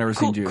own Juice. I've never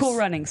seen Juice. Cool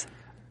Runnings.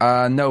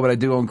 No, but I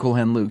do own Cool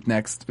Hand Luke.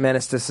 Next.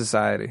 Menace to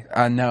Society.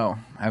 No,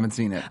 haven't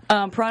seen it.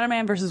 Piranha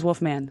Man versus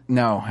Wolfman.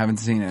 No, haven't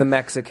seen it. The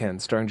Mexican,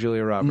 starring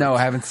Julia Roberts. No,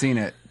 I haven't seen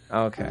it.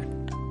 Okay.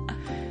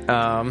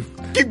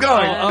 Keep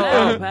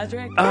going.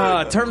 Patrick.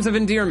 Terms of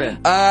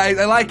Endearment.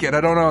 I like it. I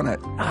don't own it.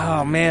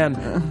 Oh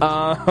man.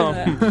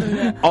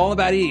 All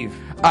About Eve.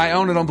 I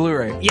own it on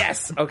Blu-ray.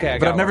 Yes. Okay, I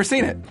But got I've never one.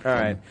 seen it. All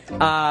right.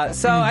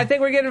 So I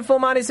think we're getting full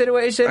Monty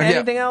situation.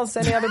 Anything else?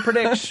 Any other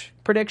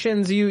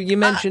predictions you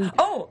mentioned?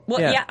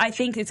 I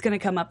think it's going to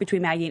come up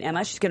between Maggie and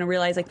Emma. She's going to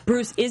realize like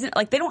Bruce isn't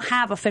like they don't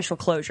have official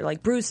closure.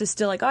 Like Bruce is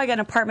still like, oh, I got an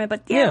apartment,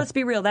 but let's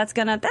be real, that's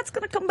gonna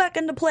come back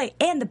into play.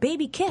 And the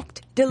baby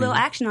kicked, did a little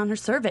action on her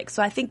cervix,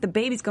 so I think the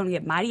baby's going to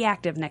get mighty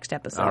active next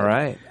episode. All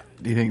right.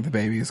 Do you think the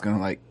baby is going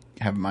to like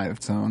have a mind of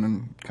its own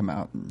and come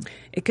out?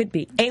 It could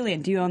be.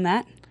 Alien, do you own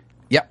that?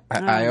 Yep,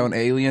 I own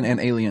Alien and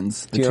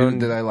Aliens, the two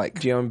that I like.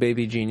 Do you own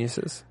Baby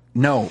Geniuses?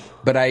 No,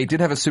 but I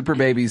did have a Super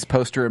Babies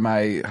poster in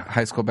my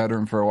high school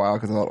bedroom for a while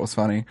because I thought it was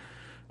funny.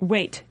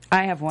 Wait,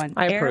 I have one.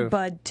 I Air approve.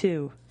 Bud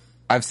 2.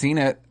 I've seen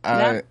it.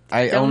 I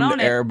Don't owned own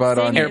it. Air Bud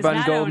on Same Air Bud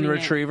not Golden owning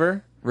it.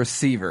 Retriever?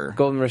 Receiver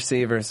Golden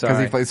Receiver, sorry.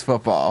 because he plays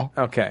football.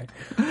 Okay.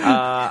 All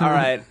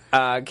right.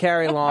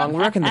 Carrie Long,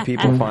 where can the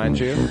people find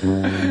you?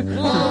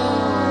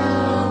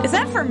 Is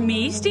that for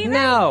me, Steven?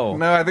 No.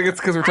 No, I think it's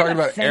because we're talking I'm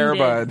about Air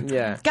offended. Bud.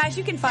 Yeah. Guys,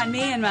 you can find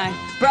me and my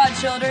broad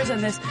shoulders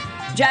and this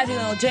jazzy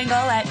little jingle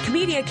at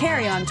Comedia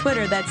Carrie on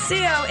Twitter. That's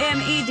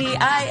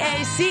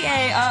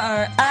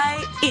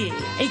COMEDIACARRIE. And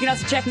you can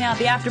also check me out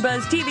the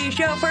AfterBuzz TV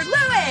show for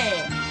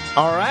Louie.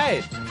 All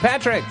right.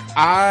 Patrick.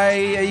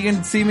 You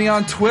can see me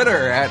on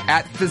Twitter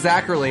at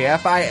Fizzackerly,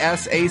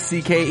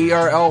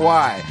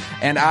 FISACKERLY.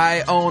 And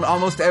I own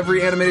almost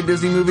every animated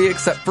Disney movie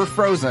except for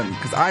Frozen,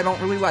 because I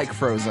don't really like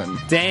Frozen.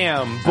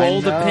 Damn,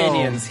 bold I know.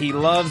 opinions. He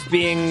loves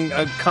being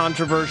a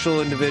controversial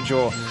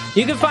individual.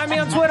 You can find me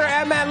on Twitter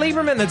at Matt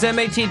Lieberman. That's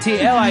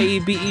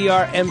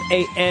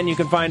MATTLIEBERMAN. You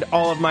can find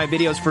all of my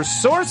videos for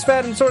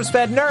SourceFed and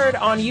SourceFed Nerd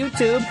on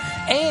YouTube.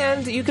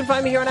 And you can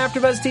find me here on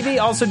AfterBuzz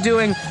TV, also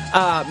doing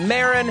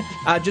Marin.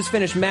 Just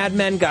finished Mad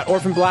Men, got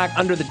Orphan Black,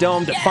 Under the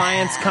Dome,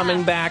 Defiance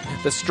coming back,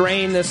 The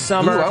Strain this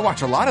summer. Ooh, I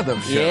watch a lot of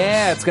those shows.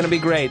 Yeah, it's going to be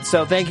great.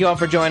 So thank you all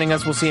for joining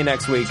us. We'll see you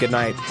next week. Good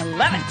night. I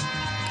love it.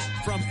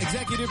 From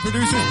executive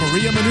producers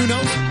Maria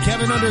Menounos,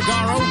 Kevin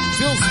Undergaro,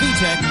 Phil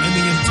Svitek, and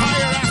the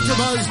entire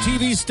AfterBuzz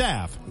TV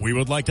staff, we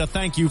would like to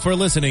thank you for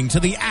listening to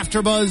the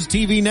AfterBuzz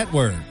TV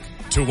network.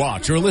 To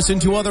watch or listen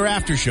to other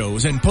after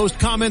shows and post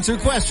comments or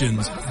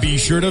questions, be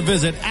sure to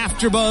visit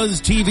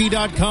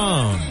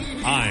AfterBuzzTV.com.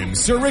 I'm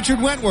Sir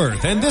Richard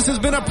Wentworth, and this has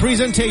been a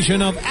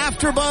presentation of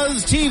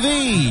AfterBuzz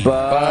TV.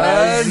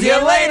 Buzz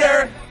you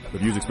later. The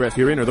views expressed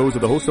herein are those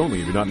of the host only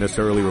and do not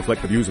necessarily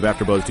reflect the views of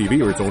AfterBuzz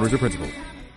TV or its owners or principals.